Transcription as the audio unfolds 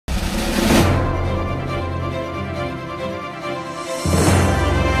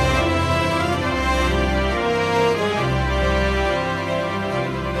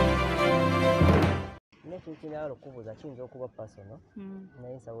kyalo kubuza kiyinza okuba personal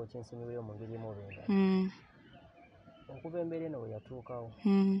naye nsaba okinsumireyo mu ngeri emu oba endala. Okuva embeera eno bwe yatuukawo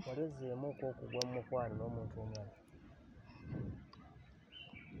wali ozzeemuuko okugwa mu mukwano n'omuntu omulala?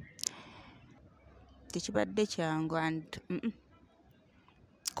 Tekibadde kyangu and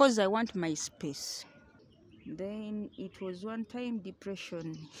because I want my space. Then it was one time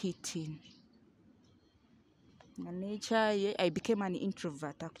depression hitting. Nature, I became an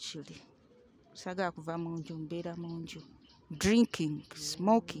introvert actually. Saga kuva munju, mbeera munju. Drinking,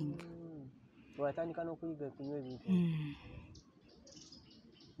 smoking. Watandika n'okuyiga okunywa ebintu.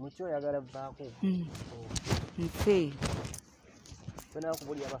 Mukyo oyagala bbaako. Nfe. Tona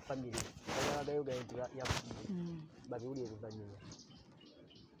kubulya aba family. Oyagayo gayo yakubye. Babiwulye ebivannyuma.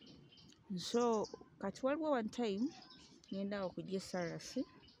 So, kati waliwo one time ngenda okujja Sarasi.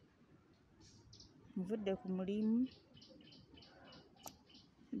 Nvudde ku mulimu.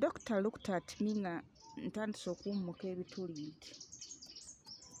 Doctor looked at me nga ntandise okuwummuka ebitulindi.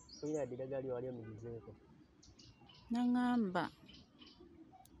 Oyina eddagala lye wali omugizeeko? N'aŋŋamba,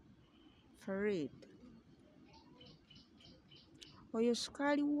 Faridah, oyo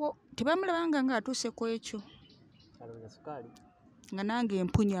sukaali wo tebamulabanga ng'atuuse ku ekyo. Alowooza sukaali? Nga nange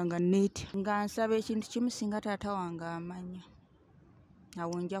empunya nga neetya. Nga nsaba ekintu kimu singa taata wange amanya.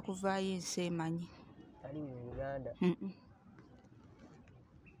 Awo nja kuvaayo ensi emanyi. Ali mu Uganda?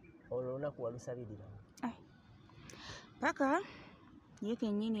 Olwo olunaku walusabirira? Paka ye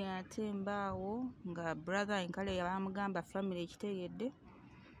kennyini atembaawo nga brother enkale yabamugamba family ekitegedde.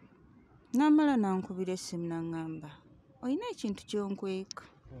 Namala nankubira essimu n'aŋŋamba, olina ekintu ky'onkweka.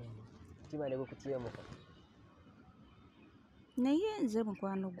 Omutima ne gukutyemuka? Naye nze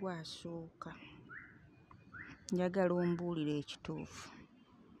mukwano gwasooka njagala ombuulira ekituufu.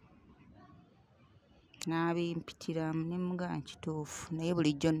 N'abimpitiramu ne mugamba nkituufu naye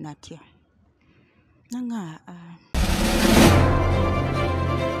bulijjo natya.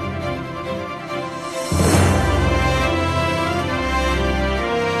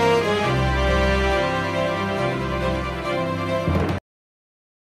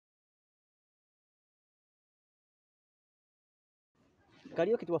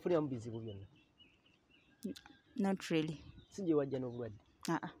 Kaliyo kiti wafuniramu bizibu byonna? Not really. Si gye wajja n'obulwadde?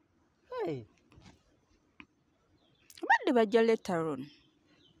 Badde bajja later on.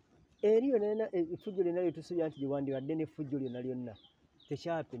 Eriyo nena effujjo lyonna lyetusuubira nti gye wandibadde n'effujjo lyonna lyonna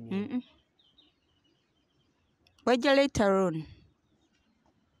tekyapimye? Bajja later on.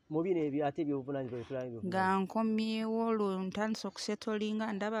 Mu bino ebyo ate ebyobuvunaanyizibwa byetulaba nga nkomyewo olwo ntandise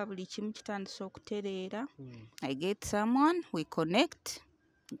okusetolinga ndaba buli kimu kitandise okutereera. I get someone, we connect,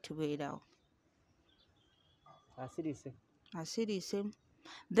 tubeerawo. Asirise.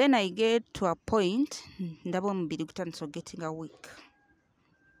 Then I get to a point, ndaba omubiri gutandise getting a weak.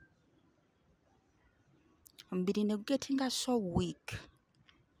 Omubiri ne getting so weak.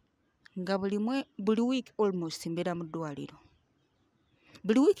 Nga buli week almost mbeera mu ddwaliro.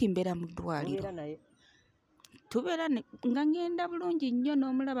 Buli wiiki mbeera mu ddwaliro. Tubeera nga ngenda bulungi nnyo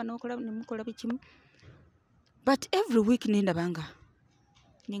n'omulaba nemukola bikimu. But every week nendaba nga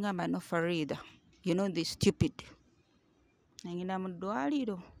ningamba no Faridah, you know this stupid. Nangenda mu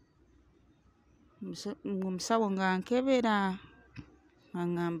ddwaliro. Omusawo nga nkebera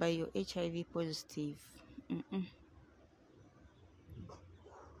aŋŋamba yo HIV positive.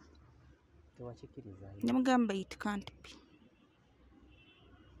 Nemugamba it can't be.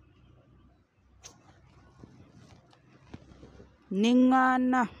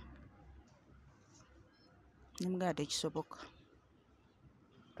 Ningana nimugamba tekisoboka.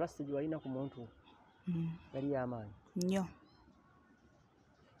 Trust gye walina ku muntu yali y'amaanyi nnyo.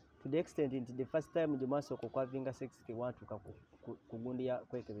 To the extent nti the first time gye mwasooka okwavinga sex tewatuuka ku gundi ya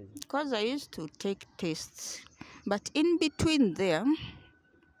kwekebeza? Because I used to take tests, but in between there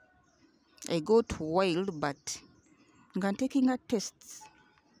I got wild, but I'm taking a tests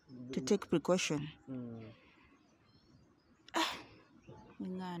to take precaution.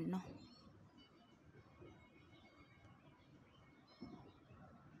 No.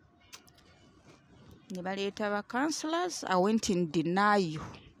 Nebaleeta ba counselors, I went in denial.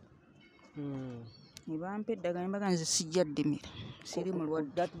 Nebampa eddagala ne bagamba nze sijja ddimira. Siri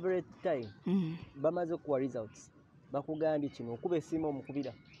mulwadde. That very time bamaze okuwa results bakugambye kino okuba essimu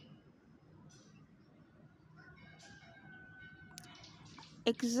omukubira?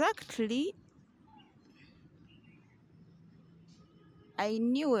 Exactly. I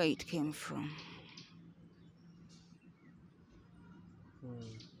knew where it came from.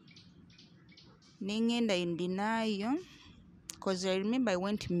 Ningenda in denial because I remember I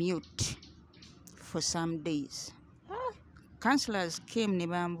went mute for some days. Counselors came ne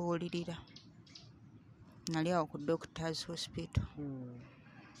bambuulirira nali awo ku Doctors Hospital.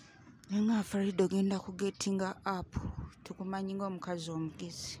 Nga Faridah ogenda kugetinga up tukumanyi ng'omukazi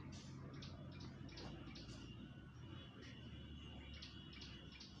omugezi.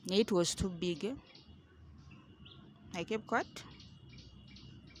 It was too big. I kept quiet.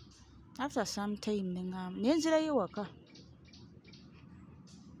 After some time nenzirayo waka.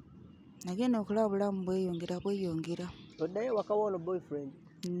 Nagenda okulaba obulamu bweyongera. Oddayo waka w'ono boyfriend?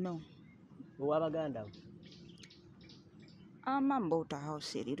 No. Ow'Abaganda? Mama bought a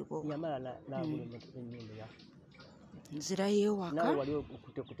house eriko. Yamala n'agula ennyumba ya. Nzirayo waka. Nawe wali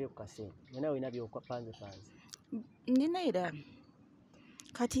okute ku kasente. Nawe olina by'opanze. Nina era.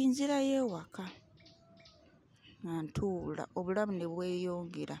 Kati nzirayo waka. Ntuula obulamu ne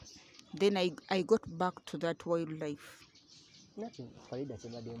bweyongera. Then I got back to that wildlife. Nati Faridah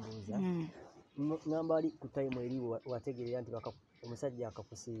kyembadde mbuuza. Ngamba ali ku time eri wategeera nti omusajja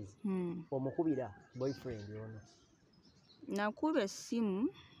akakusiiza. Omukubira boyfriend ono. Nakuba essimu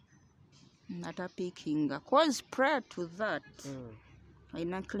natapikinga. Cause prior to that,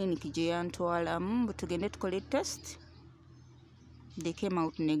 alina clinic gye yantwalamu butugende tukole test. They came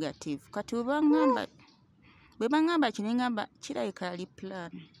out negative. Kati bwe bangamba kino ngamba kirabika yali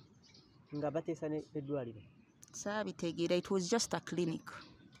plan. Nga bateesa n'eddwaliro? Saabitegeera, it was just a clinic.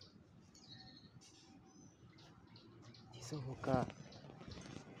 Kisoboka.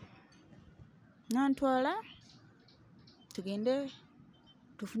 Nantwala tugende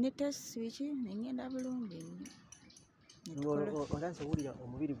tufune test biki nengenda bulungi. Otanse wulira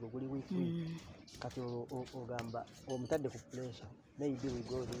omubiri gwe guli weak. Kati ogamba omutadde ku pressure. Maybe we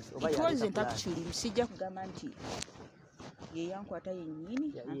go this. It wasn't actually. Msijja kugamba nti ye yankwata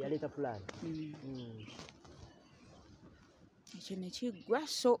yennyini. Yaleeta plan. Ekyo ne kiggwa.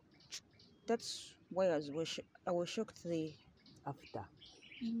 So that's why I was shocked the after.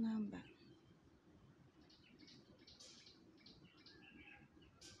 Ngamba.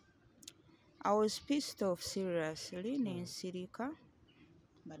 I was pissed off seriously. Nensirika.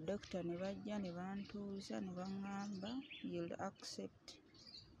 But doctor ne bajja ne bantuuza ne bangamba you'll accept.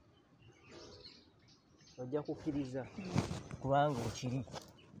 Ojja kukkiriza kubanga okiri.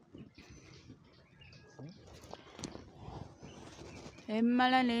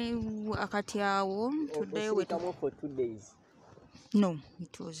 Emmala ne akati awo tuddeyo bwe for 2 days. No,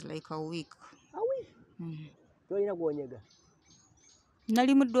 it was like a week. A week? Tolina gwonyega?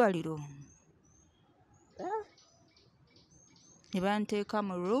 Nali mu ddwaliro. Ne banteeka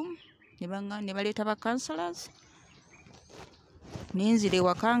mu room ne baleeta ba counselors. Nenzira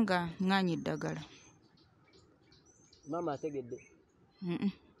ewaka nga ŋŋaanye eddagala. Mama ategedde?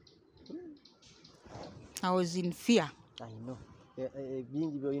 I was in fear. I know.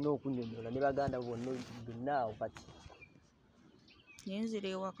 Bingi byolina okunnyonnyola ne baganda bonna awo kati. Nenzira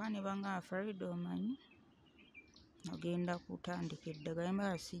ewaka ne bangamba Faridah omanyi ogenda kutandika eddagala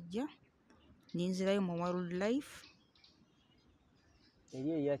emala sijja. Nenzirayo mu wildlife.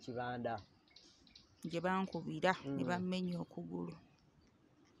 Eri eya Kibanda. Gye bankubira ne bammenya okugulu.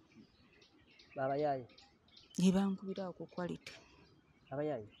 Abayaayi? Ne bankubira ku quality.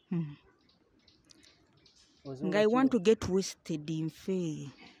 Abayaayi? Nga I want to get wasted in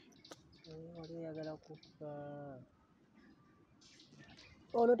fair. Wali oyagala kufa.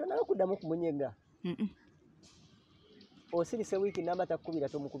 Ono tonala kuddamu kumunyega? Osirise wiiki namba takukubira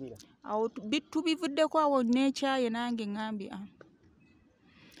tomukubira? Awo tubivuddeko awo nekyaye nange ngambye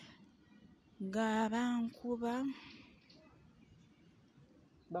nga bankuba.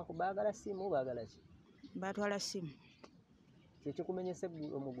 Baagala simu baagala ki? Batwala simu. Kyekikumenyese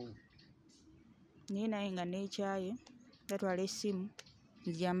omugulu? Naye naye nga nekyaye batwala essimu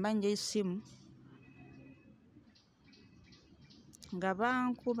nziyamba nje essimu nga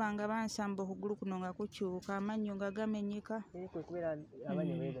bankuba nga bansamba okugulu kuno nga kukyuka amannyo nga gamenyeka.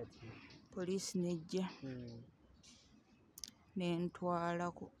 Poliisi nejja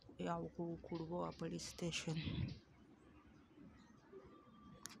nentwala ku Lubowa police station.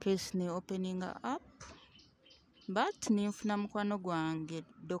 Case ne opening up but nenfuna mukwano gwange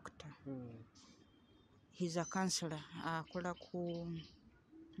doctor. He's a counselor. Akola ku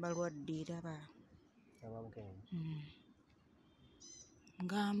balwadde era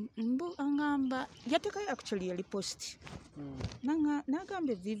ngamba yatekayo actually yali post.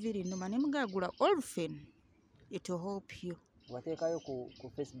 Nagambye viviri numa ne mugagula orphan. It will help you. Watekayo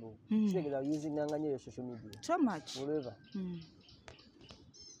ku Facebook. Kitegeza using nganyo social media. So much. Whatever.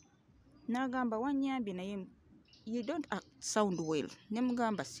 Nagamba wanyambi naye you don't sound well. Ne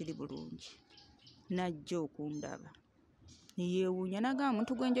mugamba siri bulungi. Najja okundaba. Yeewuunya nagamba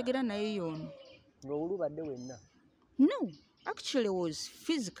omuntu gwe njogera naye y'ono. Ng'olubadde wenna? No, actually was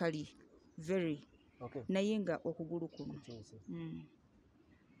physically very naye nga okugulu kuno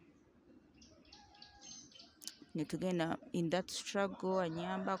ne tugenda in that struggle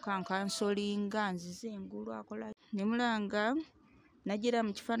anyamba kansolinga nzize engulu akola ne mulanga najira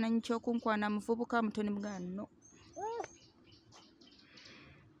mu kifaananyi ky'okunkwana muvubuka muto ne mugana no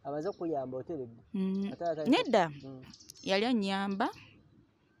abaze kuyamba oteredde nedda yali anyamba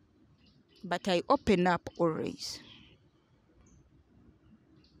but I open up always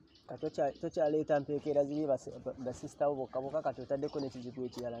tokyaleeta mpeekera ziri basisita bo bokka bokka kati otaddeko n'ekizibu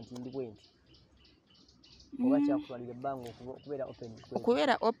ekirala nti ndi bwenti oba kyakutwalira ebbanga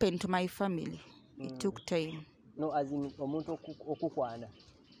okubeera open to my family. It took time. No, as in omuntu okukwana.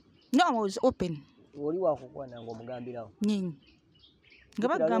 No, I was open. Oli wakukwana ng'omugambirawo nyinyi nga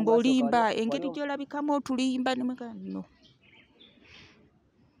bagamba olimba engeri gy'olabikamu otulimba ne mugamba no.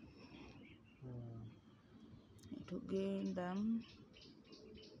 Tugenda.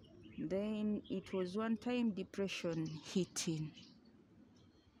 Then it was one time depression hitting.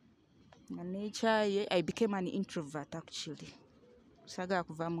 Nature, I became an introvert actually. Saga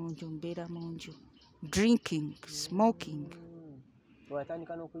kuva munju mbeera munju. Drinking, smoking.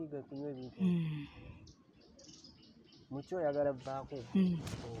 Watandika n'okuyiga kunywa ebintu. Mucho yagala baako.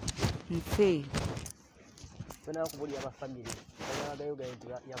 Nfe. Tuna kubuli aba family. Yagala yoga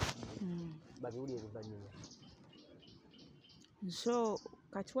ya babiwuli ebivanyuma. So,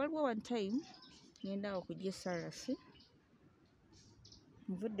 kati waliwo one time ngenda okujja Sarasi.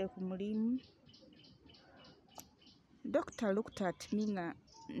 Nvudde ku mulimu. Doctor looked at me nga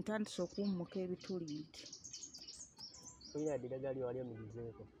ntandise okuwummuka ebituli nti. Oyina eddagala lyo wali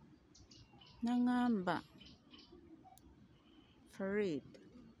omugizeeko. Nangamba Faridah.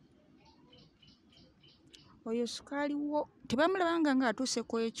 Oyo sukaali wo tebamulabanga nga atuuse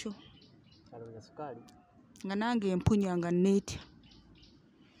ku ekyo. Alonda sukaali. Nga nange empunya nga neetya.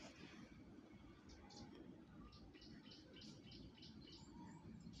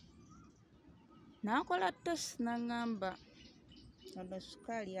 Nakola test nangamba ono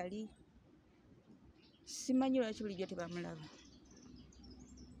sukaali ali simanyi lwaki bulijjo tebamulaba.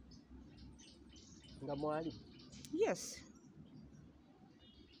 Nga mwali? Yes.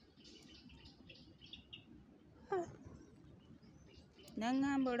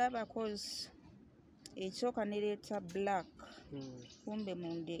 Nangamba olaba cause ekisooka nereeta black kumbe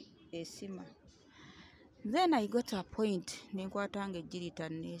munde esima. Then I got a point nenkwatanga ejjirita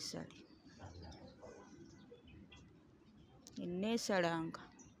neesali. Neesalanga.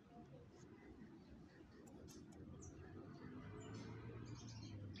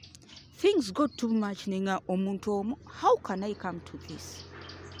 Things got too much ninga omuntu omu. How can I come to this?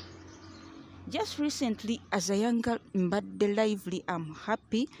 Just recently as a young girl mbadde lively, I'm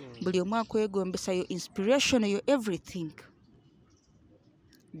happy. Buli omu akwegombesa yo inspiration yo everything.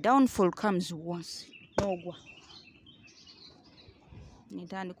 Downfall comes once. Nogwa.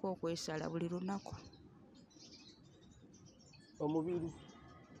 Nitandika okwesala buli lunaku. Omubiri.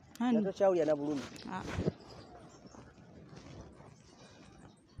 Natokyawulya na bulumi.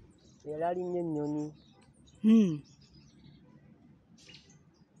 Era alinnyo ennyonyi.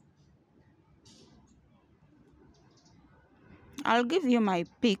 I'll give you my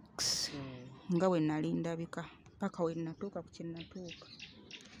pics. Nga we nali ndabika paka we natuuka ku kye natuuka.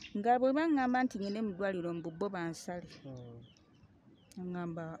 Nga bwe bangamba nti ngende mu ddwaliro mbubbo bansale.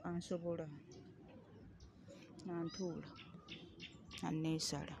 Ngamba ansobola. Antuula.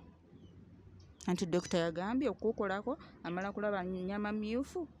 Aneesala. Anti dokita yagambye okukolako amala kulaba nnyama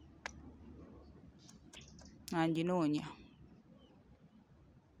myufu. Anginoonya.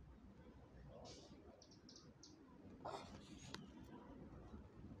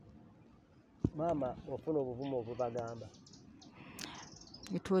 Mama ofuna obuvumu obubagamba.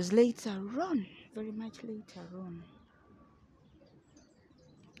 It was later on, very much later on.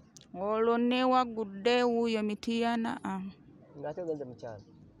 Olwo neewagudde wuuyo mitiyana. Ng'ate ogenze mu kyalo.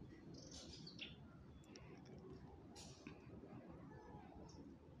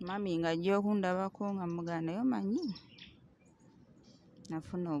 Mami nga ajja okundabako nga mugana naye omanyi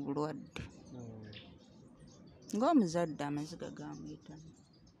nafuna obulwadde. Ng'omuzadde amaziga gamuyitamu.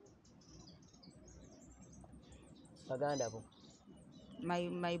 Baganda bo.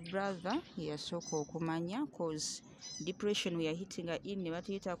 My brother yasooka okumanya cause depression we are hitting her in ne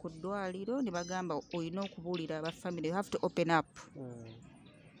batuyita ku ddwaliro ne bagamba olina okubuulira aba family, you have to open up.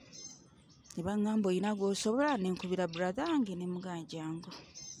 Ne bangamba olina gw'osobola ne nkubira brother wange ne mugana jangu.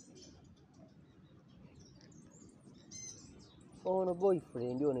 Ono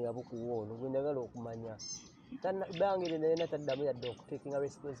boyfriend ono yabukuwa ono gwe njagala okumanya. Bangere naye taddamu yadde okutekinga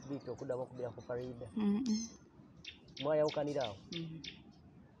responsibility okuddamu okubeera ku Faridah. Mwayawukanira awo.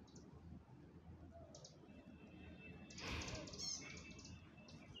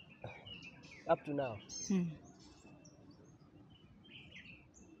 up to now.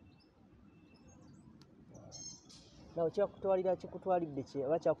 Now kikutwalidde ki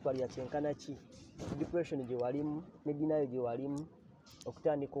oba kyakutwalira kyenkana ki depression gye walimu ne denial gye walimu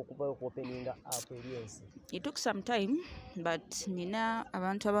okutandika okuvayo ku openinga app eriensi? It took some time, but nina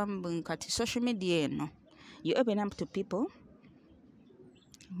abantu abamu kati social media eno you open up to people.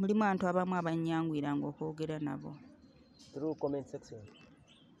 Mulimu abantu abamu abanyangwiranga okwogera nabo through comment section.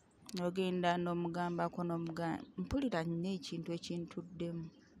 Ogenda n'omugambako n'omugamba mpulira nnyo ekintu ekintuddemu.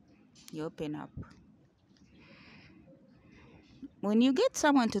 You open up. When you get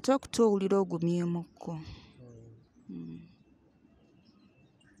someone to talk to, owulira ogumyemukko.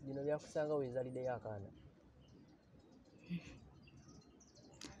 Bino byakusanga weezaliddeyo akaana?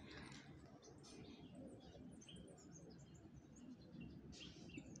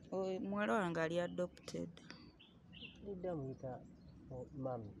 Muwala wange ali adopted. Lidda muyita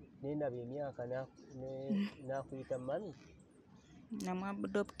mami naye ndaba emyaka n'akuyita mami.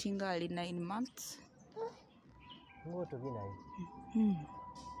 Namuadoptinga ali 9 months. Ng'otobye naye.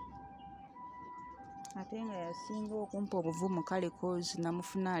 Ate nga yasinga okumpa obuvumu kale cause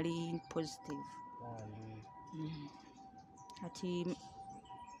namufuna ali positive. Ati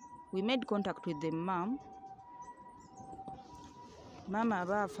we made contact with the mom. Mama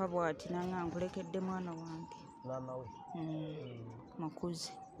aba afa bw'ati nanga nkulekedde mwana wange. Mama we.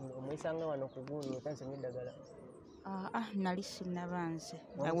 Makuzi. Omuyisanga wano ku gundu otansomye eddagala? Nali sinnabanze.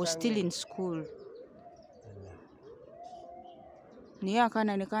 I was still in school. Naye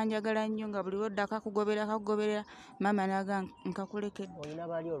akaana ne kanjagala nnyo nga buli lwodda kakugoberera mama naga nkakulekedde. Olina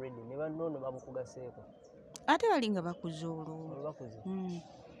baali already ne banoono bamukugaseeko? Ate bali nga bakuze olwo.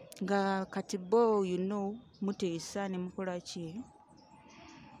 Nga kati bo muteesa ne mukola ki?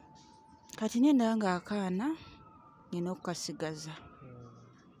 Kati nenda nga akaana nina okukasigaza.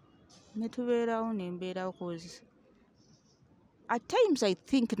 Ne tubeerawo ne mbeerawo cause at times I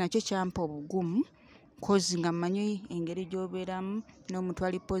think nakyo kyampa obugumu cause nga mmanyi engeri gy'obeeramu n'omuntu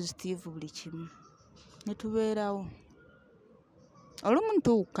ali positive buli kimu. Ne tubeerawo. Olumu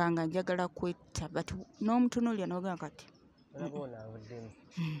ntuuka nga njagala kwetta but n'omutunuulira n'ogamba kati. Olabona avuddemu.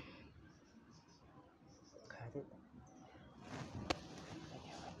 Kati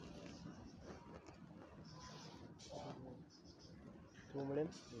tuwumulemu?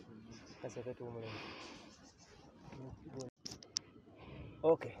 Kaseke tuwumulemu.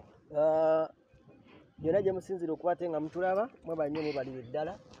 Okay. Byonna gye musinzira okuba ate nga mutulaba mwebali nnyo mwebalire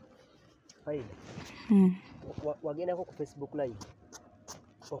ddala. Faridah. Wagendako ku Facebook live.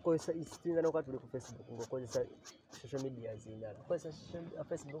 Okozesa isituyinza n'okuba tuli ku Facebook ng'okozesa social media zindala. Okozesa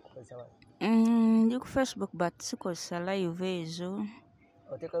Facebook okozesa wano? Ndi ku Facebook but sikozesa live ezo.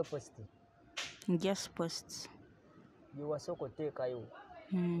 Oteekayo post? Just posts. Gye wasooka oteekayo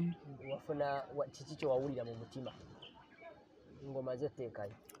wafuna kiki kye wawulira mu mutima ng'omaze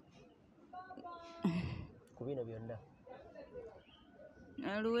oteekayo ku bino byonna?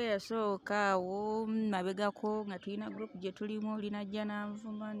 Aliwo yasooka awo mabegako nga tulina group gye tulimu linajja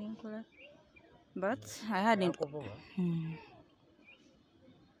n'anvuma n'enkola but I hadn't.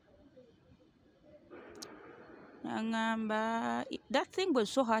 Nangamba that thing was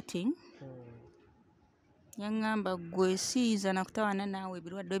so hurting. Yangamba gwe siiza nakutawana naawe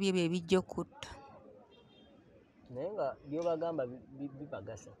ebirwadde bye bijja okutta. Naye nga by'obagamba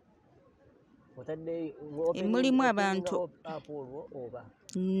bibagasa. Mulimu abantu.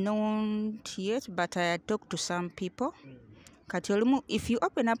 Not yet, but I had talked to some people. Kati olumu if you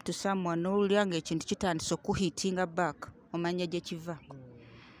open up to someone n'owulira nga ekintu kitandise okuhitinga back omanya gye kiva.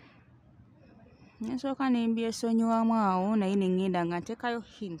 Nsooka ne mbyesonyiwamu awo naye ne ŋŋenda nga nteekayo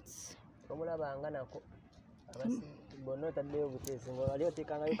hints. Omulabanga nako bonna otaddeyo obuteesi ng'ali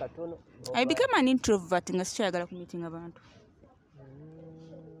oteekangayo katono. I became an introvert nga sikyayagala kumiitinga bantu.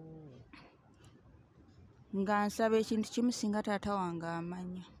 Nga nsaba ekintu kimu singa taata wange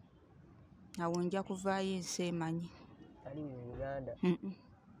amanya. Awo nja kuvaayo ensi emanyi. Ali mu Uganda?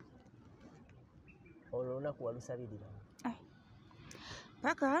 Olwo olunaku walusabirira?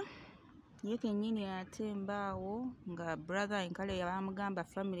 Paka ye kennyini atemba awo nga brother enkale yabamugamba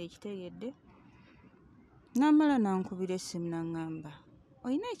family ekitegedde. Namala nankubira essimu naŋŋamba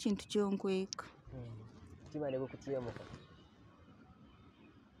olina ekintu kyonkweka. Kimale bwekutyemuka.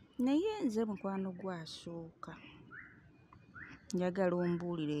 Naye nze mukwano gwasooka njagala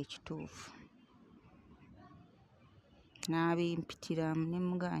ombuulira ekituufu. N'abimpitiramu ne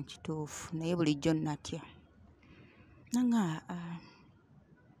mugamba nkituufu naye bulijjo natya. Nanga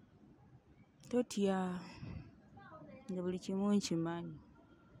totya nze buli kimu nkimanyi.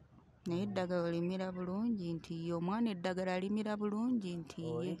 naye eddagala olimira bulungi nti ye omwana eddagala alimira bulungi nti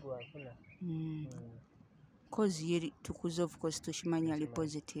ye kozi ye tukuze of course tukimanya ali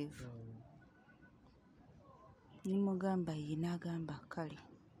positive nimugamba ye n'agamba kale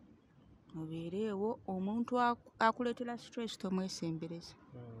obeereewo omuntu akuleetera stress tomwesembereza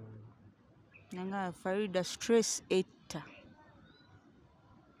nanga Faridah stress etta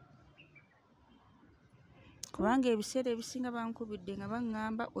kubanga ebiseera ebisinga bankubidde nga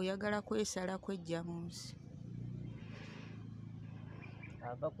baŋŋamba oyagala kwesala kwejja mu nsi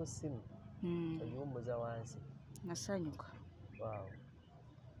ava ku ssimu oyiwummuza wansi nasanyuka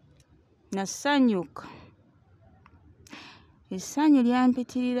nasanyuka essanyu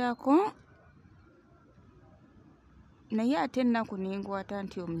lyampitirirako naye ate ennaku nenkwata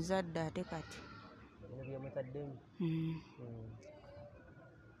nti omuzadde ate kati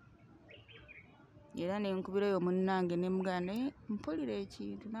era nenkubirayo munnange nemugamba naye mpulira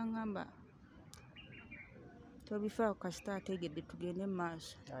ekintu naŋŋamba tobifaako kasita ategedde tugende mu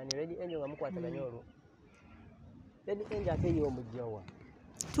maaso ate ye omugjawa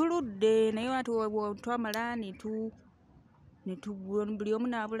tuludde naye ati twamala buli omu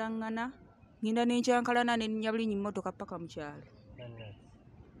n'abulaŋŋana ngenda nenkyankalana nennya bulinnya mmotoka paka mu kyalo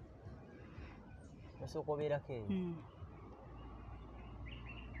osooka obeerako eyo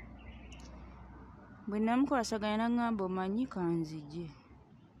bwe namukwasaganya naŋŋamba omanyi kanzije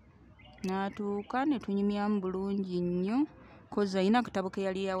n'atuuka ne tunyumyamu bulungi nnyo kozi alina akatabo ke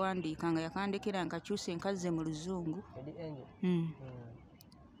yali yawandiika nga yakandekera nkakyusa enkazze mu luzungu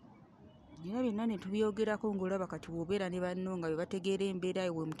era byonna ne tubyogerako ng'olaba kati bw'obeera ne banno nga bwe bategeera embeera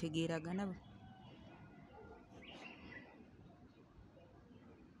yo bwe mutegeeragana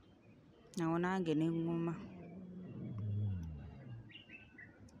awo nange ne ŋŋuma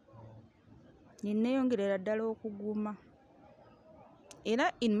nenneeyongerera ddala okuguma era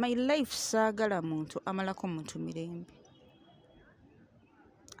in my life saagala muntu amalako muntu mirembe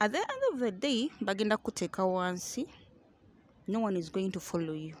at the end of the day bagenda kukuteeka wansi no one is going to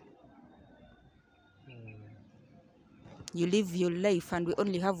follow you you live your life and we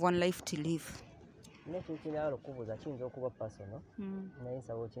only have one life to live nekinkinalo okubuuza kiyinza okuba personal naye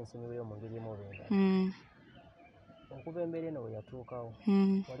nsaba okinsumireyo mu ngeri emu oba endala okuva embeera eno bwe yatuukawo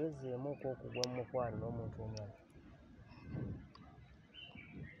wali ozzeemuuko okugwa mu mukwano n'omuntu omulala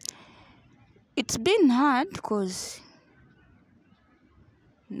it's been hard because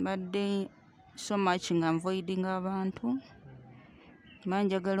mbadde so much nga avoiding abantu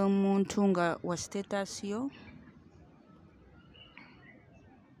manjagala omuntu nga wa status yo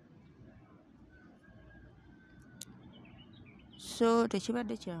so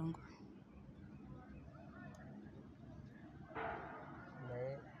tekibadde kyangu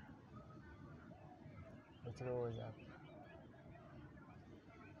naye ekirowooza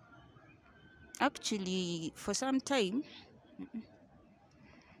actually for some time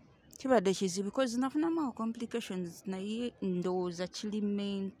kibadde kizibu because nafunamu complications naye ndowooza kiri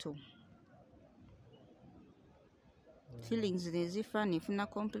mental feelings nezifa nefuna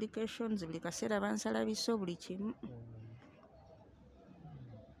complications buli kaseera bansala biso buli kimu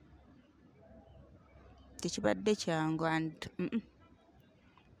tekibadde kyangu and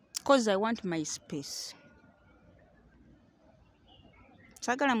because I want my space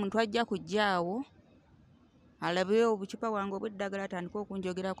sagala muntu ajja kujjaawo alabe obucupa bwange obw'eddagala atandika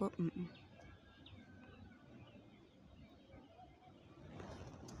okunjogerako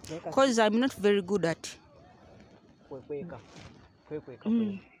because I'm not very good at kwekweka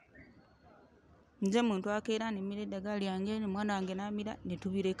nze muntu akeera nemira eddagala lyange omwana wange namira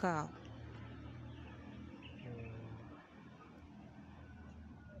netubireka awo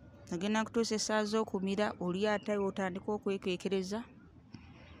agenda kutuusa essaawa z'okumira oli ate otandika okwekwekereza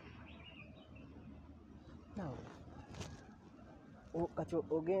kati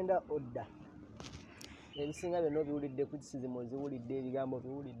ogenda odda ebisinga byonna obiwulidde ku Silimu oziwulidde ebigambo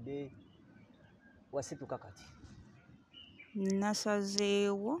biwulidde wasituka kati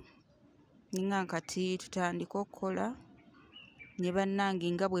nasazeewo ninga kati tutandika okukola ne bannange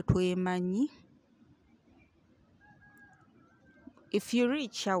nga bwe twemanyi if you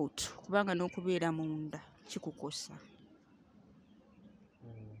reach out kubanga n'okubeera munda kikukosa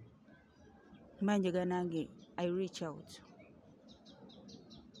manjagala nange I reach out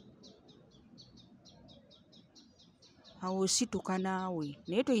awo osituka naawe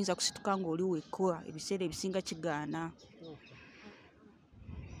naye toyinza kusituka ng'oli wekka ebiseera ebisinga kigaana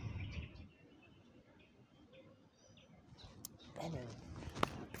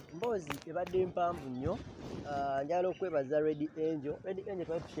mboozi ebadde mpanvu nnyo njagala okwebaza Red Angel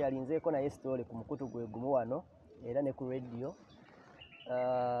twali tusharinzeeko naye story ku mukutu gwe gumu wano era ne ku radio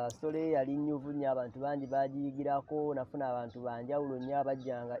Story yali nyuvu nnyo, abantu bangi bagiyigirako, nafuna abantu banjawulo nnyo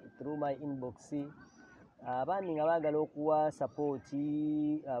abajjanga through my inbox. Abandi nga baagala okuwa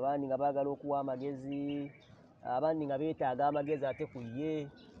sappooti, abandi nga baagala okuwa amagezi, abandi nga beetaaga amagezi ate ku ye.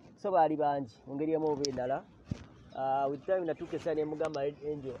 So baali bangi mu ngeri emu oba endala. With time natuuka essaawa ne mugamba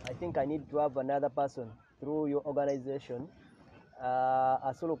Angel, I think I need to have another person through your organization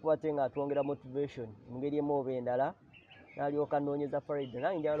asobola okuba ate nga atwongera motivation mu ngeri emu oba endala. N'alyoka nnoonyeza Faridah,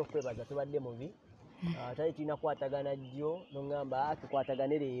 nange njagala okwebaza, tobadde mubi. Tali tulina kukwatagana jjo n'oŋŋamba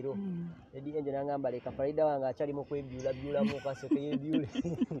tukwatagane leero. Eddie Angel n'aŋŋamba leka Faridah wange akyali mu kwebyulabyulamu kasooke yeebyule.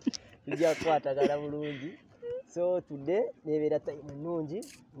 Tujja kukwatagana bulungi. So today nebeera time nnungi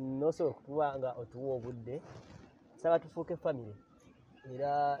n'osobola okuba nga otuwa obudde. Nsaba tufuuke family.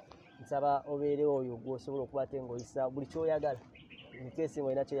 Era nsaba obeere oyo gw'osobola okuba ate ng'oyisa buli ky'oyagala. Nkeesi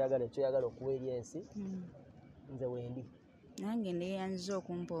ng'olina ky'oyagala okuwa eri ensi, nze wendi. Nange neeyanziza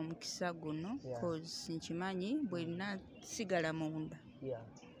okumpa omukisa guno cause nkimanyi bwe nnasigala munda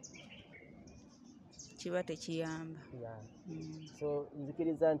kiba tekiyamba. So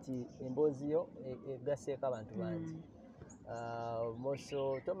nzikiriza nti emboozi yo egaseeko abantu bangi.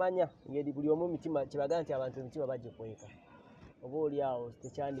 Moso tomanya ngeri buli omu mitima kibaga nti abantu emitima bagikweka. Oba oli awo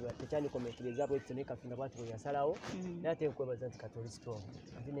tekyandikomekereza bwekityo naye Katonda bw'ati bwe yasalawo. Naye ate nkwebaza nti kati oli strong.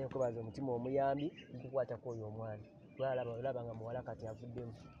 Ate ne nkwebaza omutima omuyambi gukukwatako oyo omwana. Olaba nga muwala kati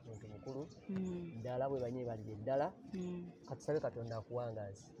avuddemu muntu mukulu. Ddala bwe banyee balire ddala. Katusabe Katonda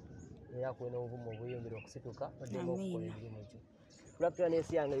akuwangaaze. Era akuwe n'obuvumu obweyongera okusituka oddemu okukola emirimu gyo. Tulabikira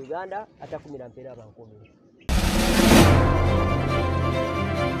n'ensi yange Uganda atakumira mpeera abankumire.